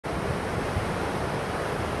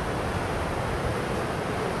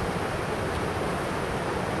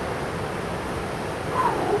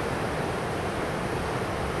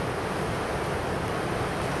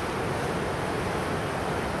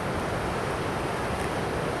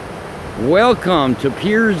Welcome to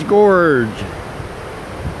Piers Gorge.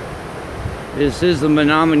 This is the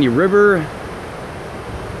Menominee River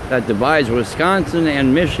that divides Wisconsin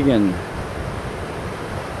and Michigan.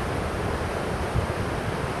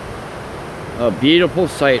 A beautiful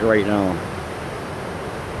sight right now.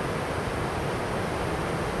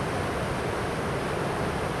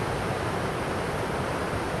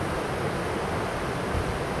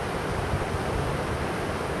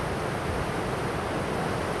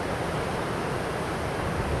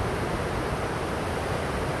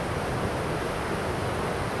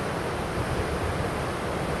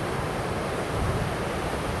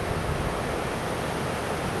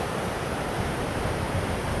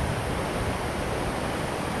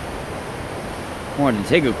 I wanted to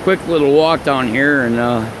take a quick little walk down here and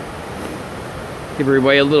give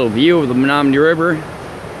everybody a little view of the Menominee River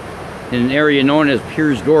in an area known as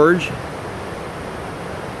Piers Gorge.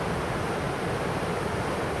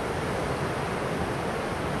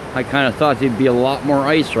 I kind of thought there'd be a lot more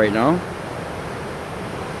ice right now.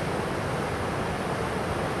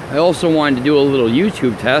 I also wanted to do a little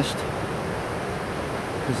YouTube test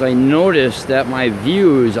because I noticed that my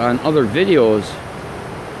views on other videos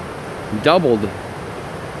doubled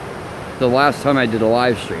the last time I did a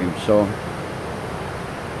live stream, so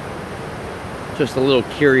just a little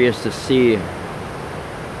curious to see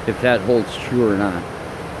if that holds true or not.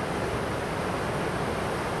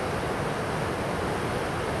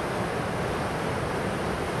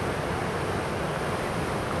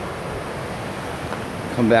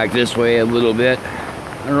 Come back this way a little bit.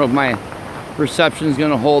 I don't know if my reception is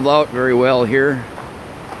going to hold out very well here.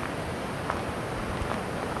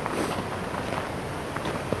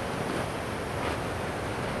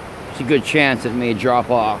 A good chance it may drop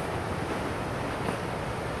off.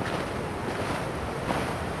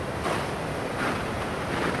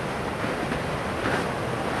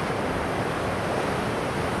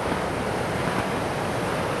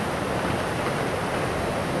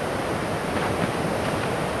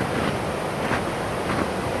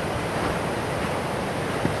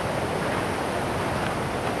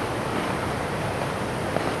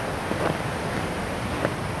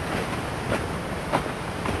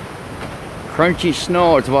 Crunchy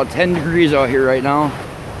snow. It's about 10 degrees out here right now.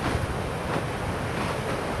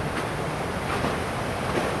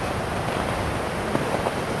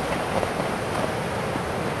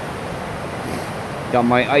 Got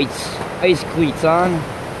my ice cleats on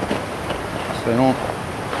so I don't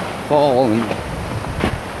fall and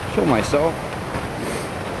show myself.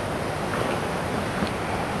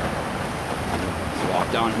 Let's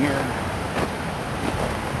walk down here.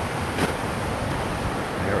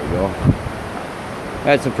 There we go.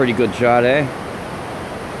 That's a pretty good shot, eh?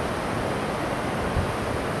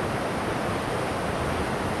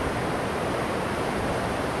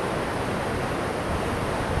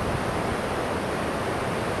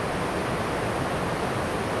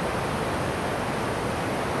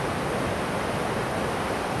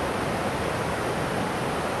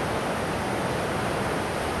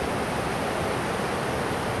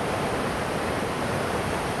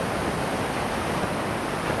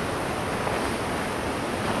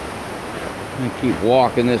 I'm gonna keep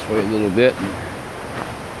walking this way a little bit.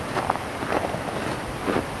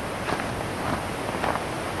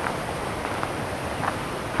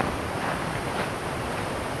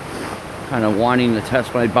 Kind of wanting to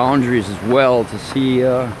test my boundaries as well to see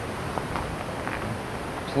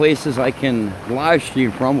places I can live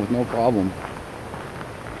stream from with no problem.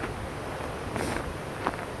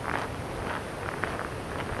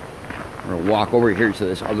 We're gonna walk over here to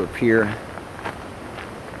this other pier.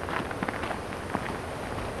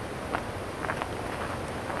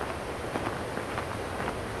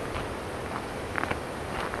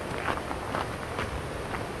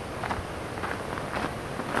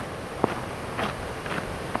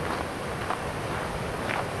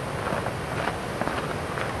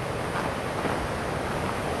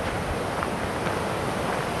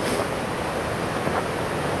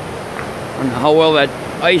 I don't know how well that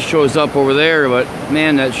ice shows up over there, but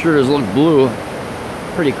man, that sure does look blue.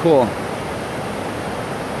 Pretty cool.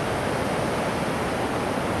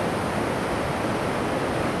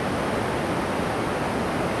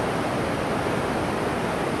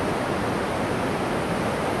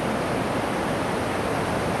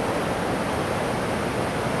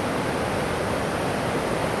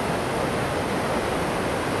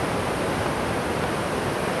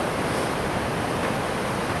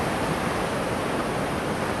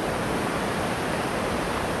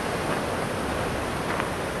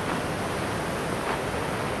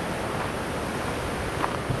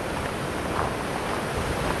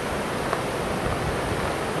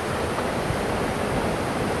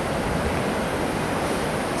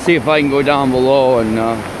 See if I can go down below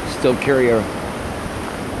and still carry a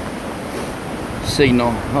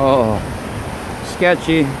signal. Oh,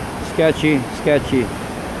 sketchy, sketchy, sketchy.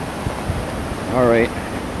 All right.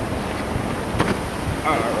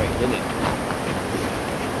 All right, did it.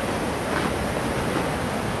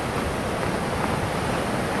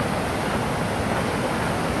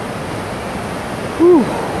 Whew.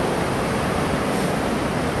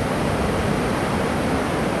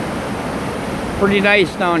 Pretty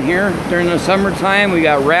nice down here during the summertime. We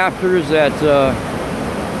got rafters that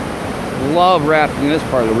love rafting this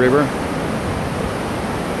part of the river.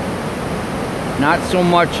 Not so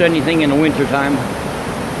much anything in the wintertime.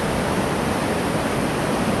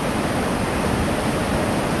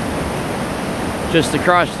 Just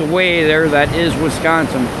across the way there, that is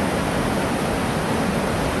Wisconsin.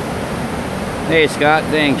 Hey Scott,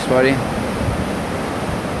 thanks buddy.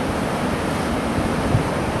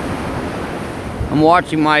 I'm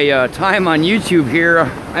watching my time on YouTube here.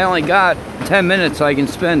 I only got 10 minutes I can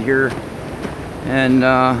spend here, and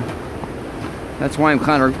that's why I'm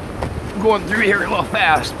kind of going through here a little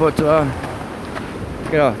fast. But I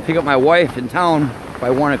gotta pick up my wife in town by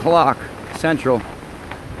 1 o'clock Central,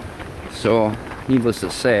 so needless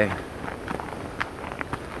to say,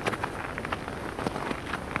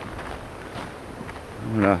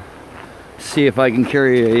 I'm gonna see if I can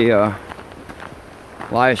carry a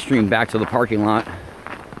live stream back to the parking lot.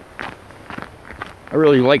 I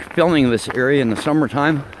really like filming this area in the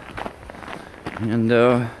summertime, and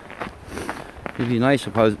it'd be nice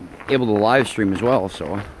if I was able to live stream as well.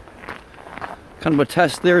 So kind of a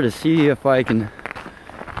test there to see if I can.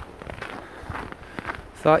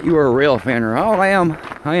 Thought you were a rail fan, or oh, I am.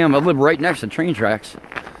 I live right next to train tracks.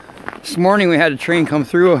 This morning we had a train come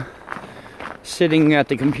through, sitting at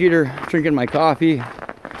the computer drinking my coffee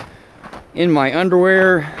in my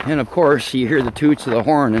underwear, and of course you hear the toots of the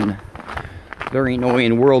horn, and there ain't no way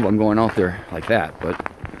in the world I'm going out there like that, but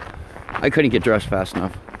I couldn't get dressed fast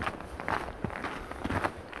enough.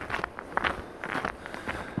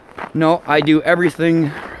 No, I do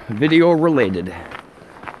everything video related.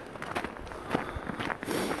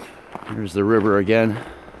 There's the river again.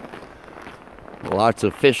 Lots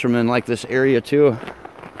of fishermen like this area too.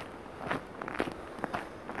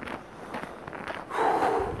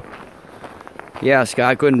 Yeah,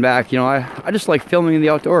 Scott, going back, you know, I just like filming in the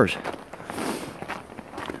outdoors.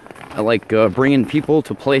 I like bringing people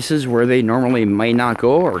to places where they normally might not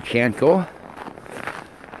go or can't go.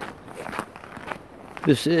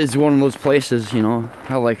 This is one of those places, you know,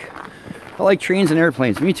 I like trains and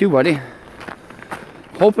airplanes. Me too, buddy.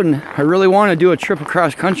 I really want to do a trip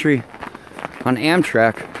across country on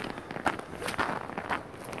Amtrak.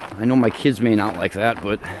 I know my kids may not like that,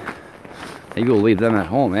 but maybe we'll leave them at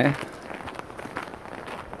home, eh?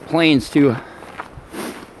 Planes too.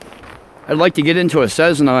 I'd like to get into a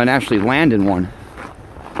Cessna and actually land in one.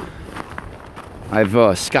 I've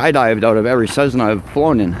skydived out of every Cessna I've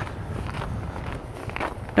flown in.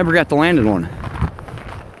 Never got to land in one.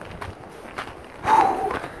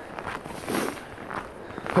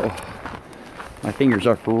 Oh, my fingers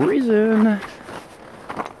are freezing.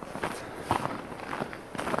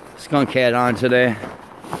 Skunk hat on today.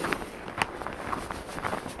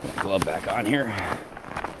 Put my glove back on here.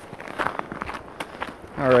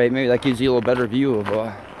 Alright, maybe that gives you a little better view of,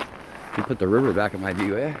 you put the river back in my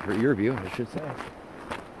view, eh? Or your view, I should say.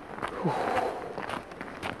 Whew.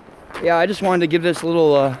 Yeah, I just wanted to give this a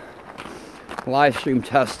little live stream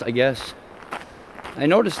test, I guess. I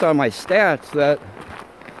noticed on my stats that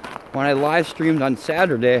when I live streamed on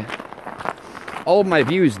Saturday, all of my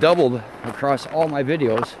views doubled across all my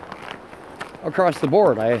videos, across the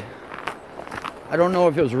board. I don't know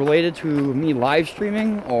if it was related to me live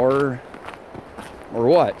streaming or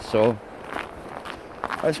what, so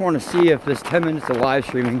I just want to see if this 10 minutes of live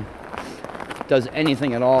streaming does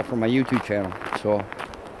anything at all for my YouTube channel. So,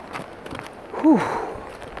 whew,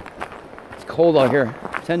 it's cold out here,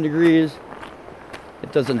 10 degrees.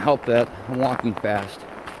 It doesn't help that I'm walking fast.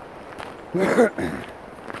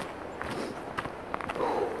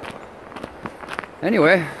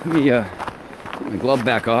 Anyway, let me put my glove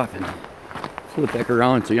back off and flip back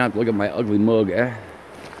around so you don't have to look at my ugly mug, eh?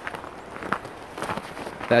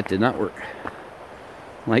 That did not work.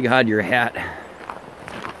 My God, your hat.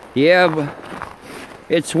 Yeah, but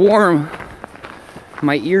it's warm.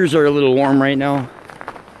 My ears are a little warm right now.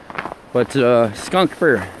 But skunk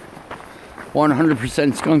fur.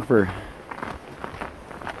 100% skunk fur.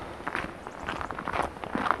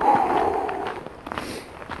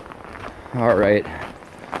 Alright.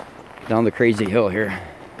 Down the crazy hill here.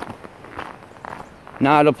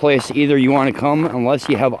 Not a place either you want to come unless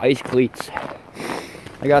you have ice cleats.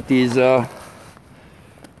 I got these, you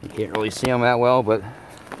can't really see them that well, but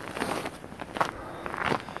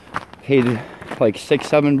paid like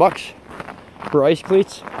 $6-7 for ice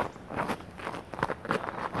cleats.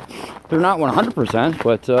 They're not 100%,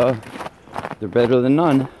 but they're better than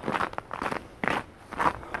none.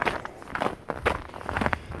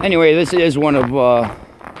 Anyway, this is one of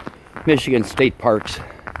Michigan state parks,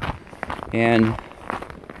 and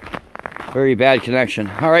very bad connection.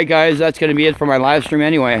 Alright guys, that's going to be it for my live stream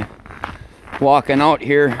anyway. Walking out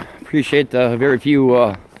here. Appreciate the very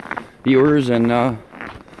few viewers, and I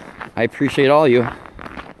appreciate all you.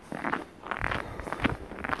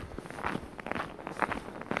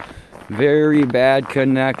 Very bad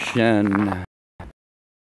connection.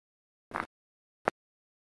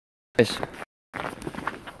 Guys,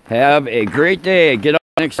 have a great day. Get up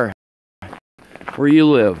next door where you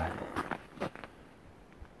live.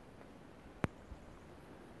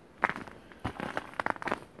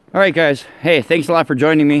 Alright guys, hey, thanks a lot for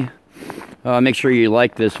joining me. Make sure you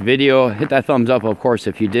like this video. Hit that thumbs up, of course,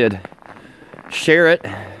 if you did. Share it.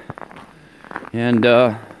 And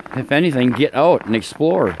if anything, get out and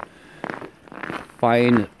explore.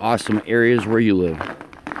 Find awesome areas where you live.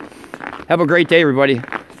 Have a great day, everybody.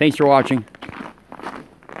 Thanks for watching.